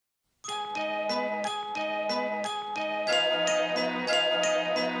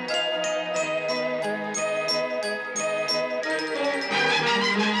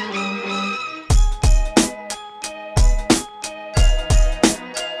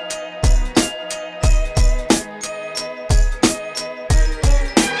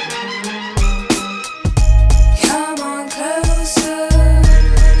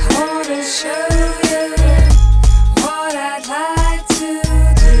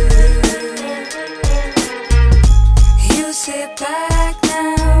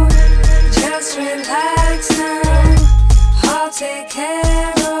take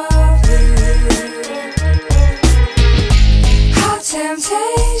care of you. Hot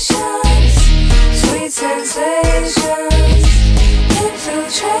temptations, sweet sensations,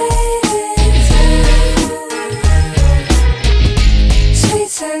 infiltrating through. Sweet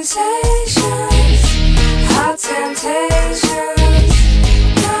sensations, hot temptations,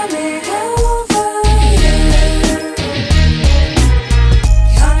 coming over you.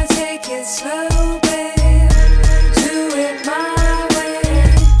 Gonna take it slow.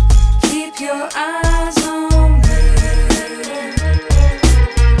 Your eyes on me.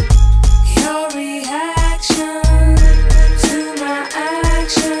 Your reaction to my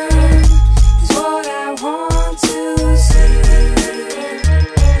action is what I want to see.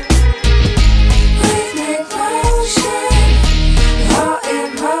 Rhythmic motion, raw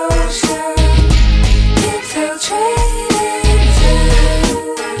emotion, infiltrating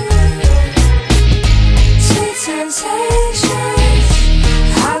through. Sweet sensations,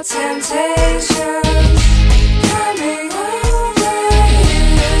 hot temptations, coming over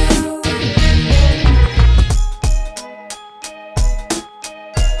you.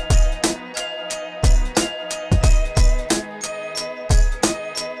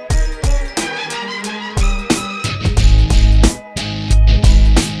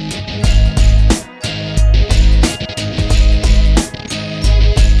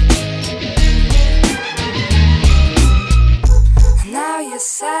 Now you're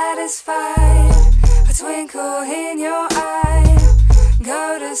satisfied, a twinkle in your eye.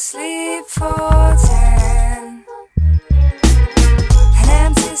 Go to sleep for 10